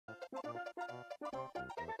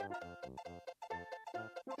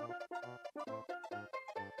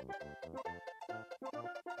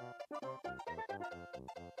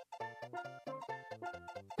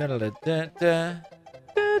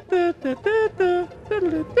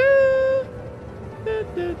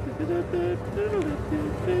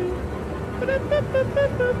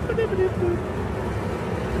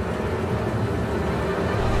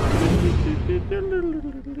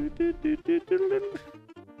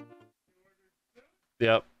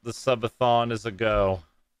Yep, the Subathon is a go.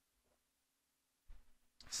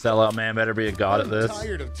 Sellout man better be a god at this. I'm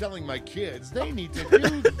tired of telling my kids they need to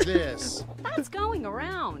do this. That's going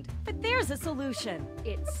around, but there's a solution.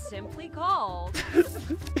 It's simply called...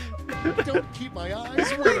 Don't keep my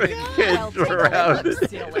eyes waiting. Kids around.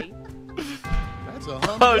 Silly. That's a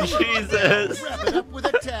hum. Oh, Jesus. Wrap it up with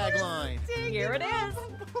a tagline. Here it is.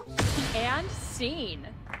 And scene.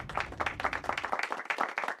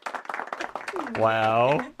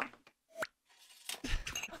 Wow.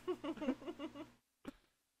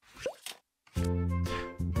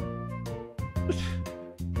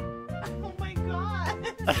 Oh my god.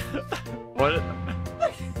 What?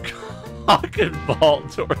 Cock and ball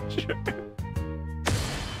torture.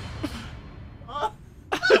 Oh.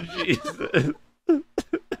 Jesus.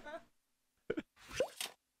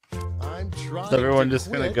 I'm trying. Is everyone to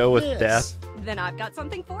just gonna quit go with this. death? Then I've got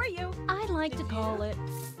something for you. I like to call it...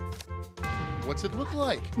 What's it look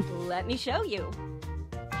like? Let me show you.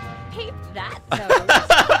 Peep that toes.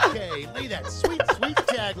 Okay, lay that sweet, sweet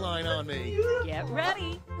tagline on me. Get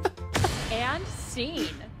ready. And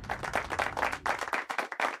scene.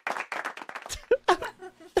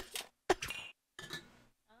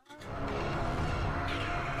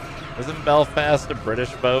 Isn't Belfast a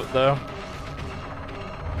British boat, though?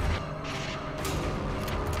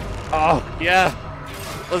 Oh, yeah.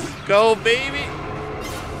 Let's go, baby.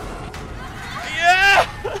 Yeah!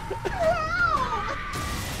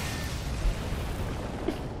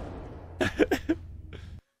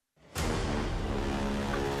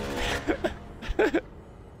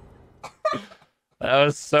 That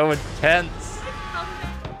was so intense.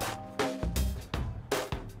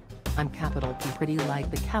 I'm capital P, pretty like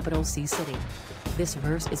the capital C city. This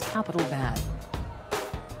verse is capital bad.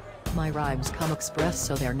 My rhymes come express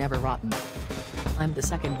so they're never rotten. I'm the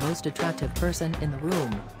second most attractive person in the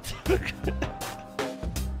room. I'm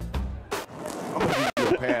gonna give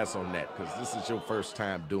you a pass on that because this is your first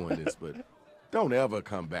time doing this, but don't ever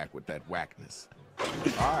come back with that whackness.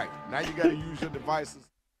 All right, now you gotta use your devices.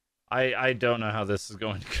 I don't know how this is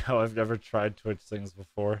going to go. I've never tried Twitch things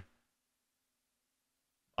before.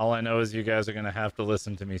 All I know is you guys are going to have to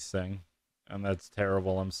listen to me sing. And that's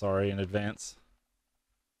terrible. I'm sorry in advance.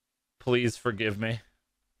 Please forgive me.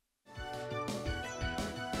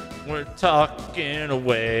 We're talking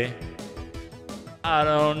away. I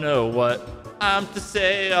don't know what I'm to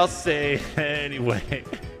say. I'll say anyway.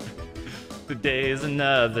 Today's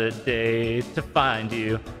another day to find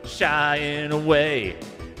you shying away.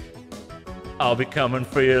 I'll be coming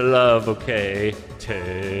for your love, okay?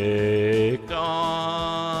 Take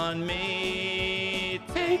on me,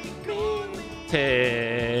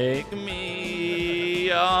 take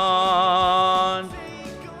me on.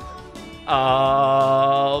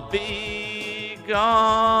 I'll be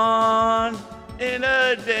gone in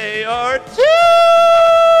a day or two.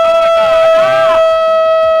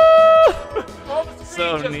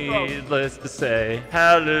 So needless to say,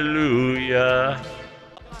 hallelujah.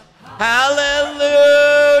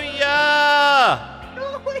 Hallelujah!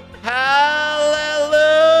 Hallelujah!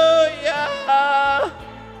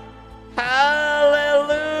 Hallelujah!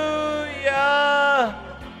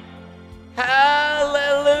 Hallelujah!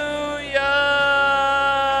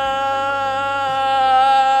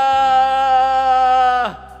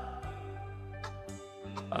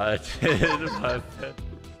 I did my best.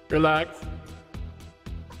 Relax.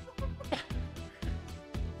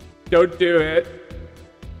 Don't do it.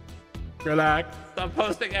 Relax. Stop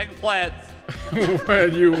posting eggplants.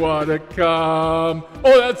 When you wanna come.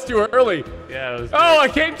 Oh, that's too early. Yeah, it was. Oh, I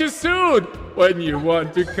came too soon. When you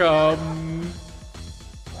want to come.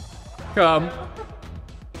 Come.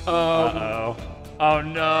 Uh-oh. Oh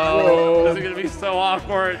no. Oh. This is gonna be so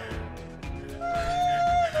awkward.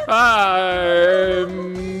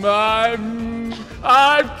 I'm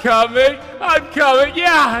coming. I'm coming.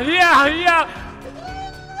 Yeah.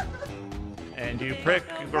 And you prick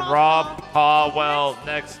Rob paw, well,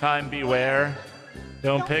 next time beware.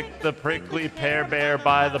 Don't pick the prickly pear bear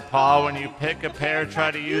by the paw. When you pick a pear,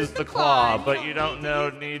 try to use the claw, but you don't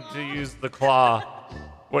need to use the claw.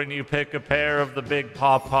 When you pick a pear of the big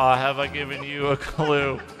paw, have I given you a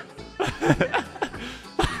clue?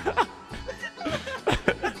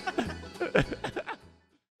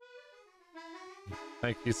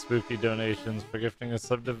 Thank you, Spooky Donations, for gifting a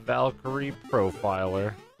sub to Valkyrie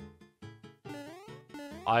Profiler.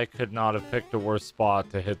 I could not have picked a worse spot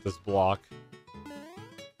to hit this block.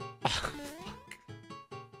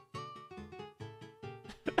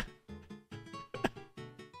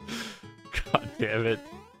 God damn it.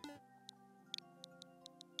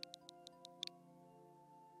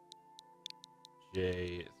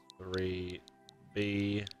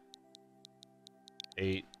 J3B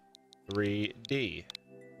 83D.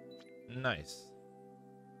 Nice.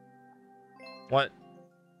 What?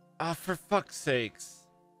 Oh, for fuck's sakes.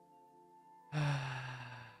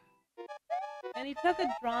 And he took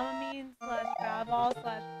a Dramamine / Gravol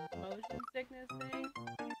 / motion sickness thing.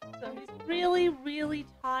 So he's really, really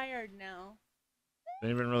tired now.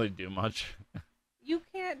 Didn't even really do much. You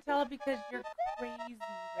can't tell because you're crazy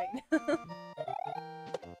right now.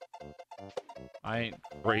 I ain't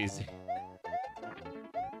crazy.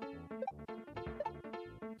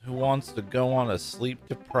 Who wants to go on a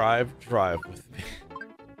sleep-deprived drive with me?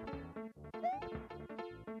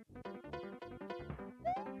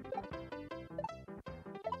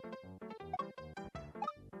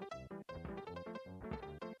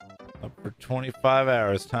 Up for 25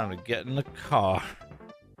 hours, time to get in the car.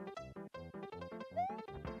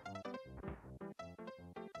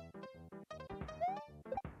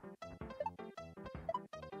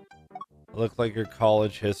 Look like your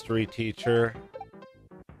college history teacher.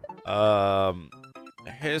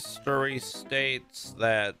 History states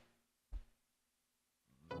that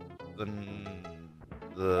the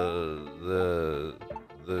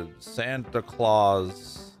Santa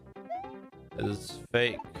Claus is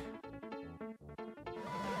fake.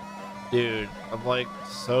 Dude, I'm like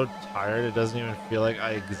so tired it doesn't even feel like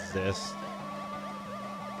I exist.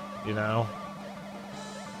 You know?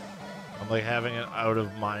 I'm like having an out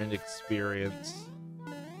of mind experience.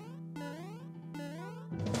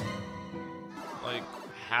 Like,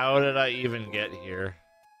 how did I even get here?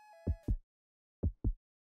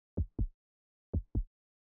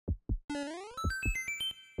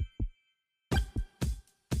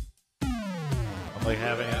 I'm like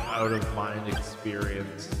having an out of mind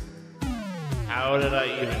experience. How did I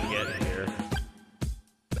even get here?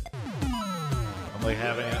 I'm like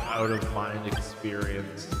having an out of mind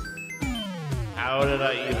experience. How did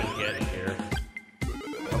I even get here?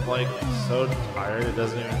 I'm like so tired it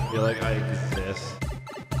doesn't even feel like I exist.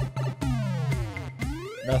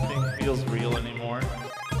 Nothing feels real anymore.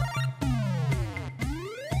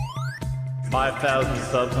 5,000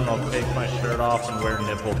 subs and I'll take my shirt off and wear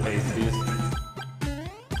nipple pasties.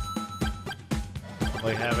 I'm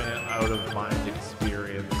like having an out of mind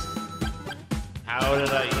experience. How did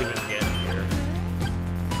I even get here?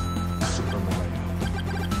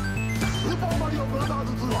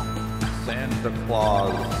 Santa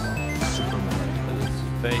Claus is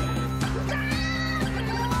fake.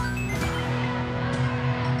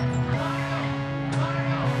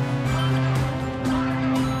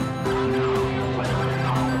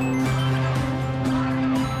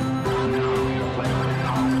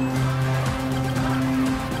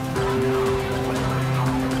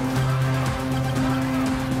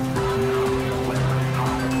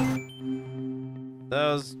 That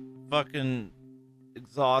was fucking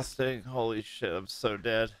exhausting. Holy shit, I'm so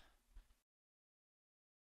dead.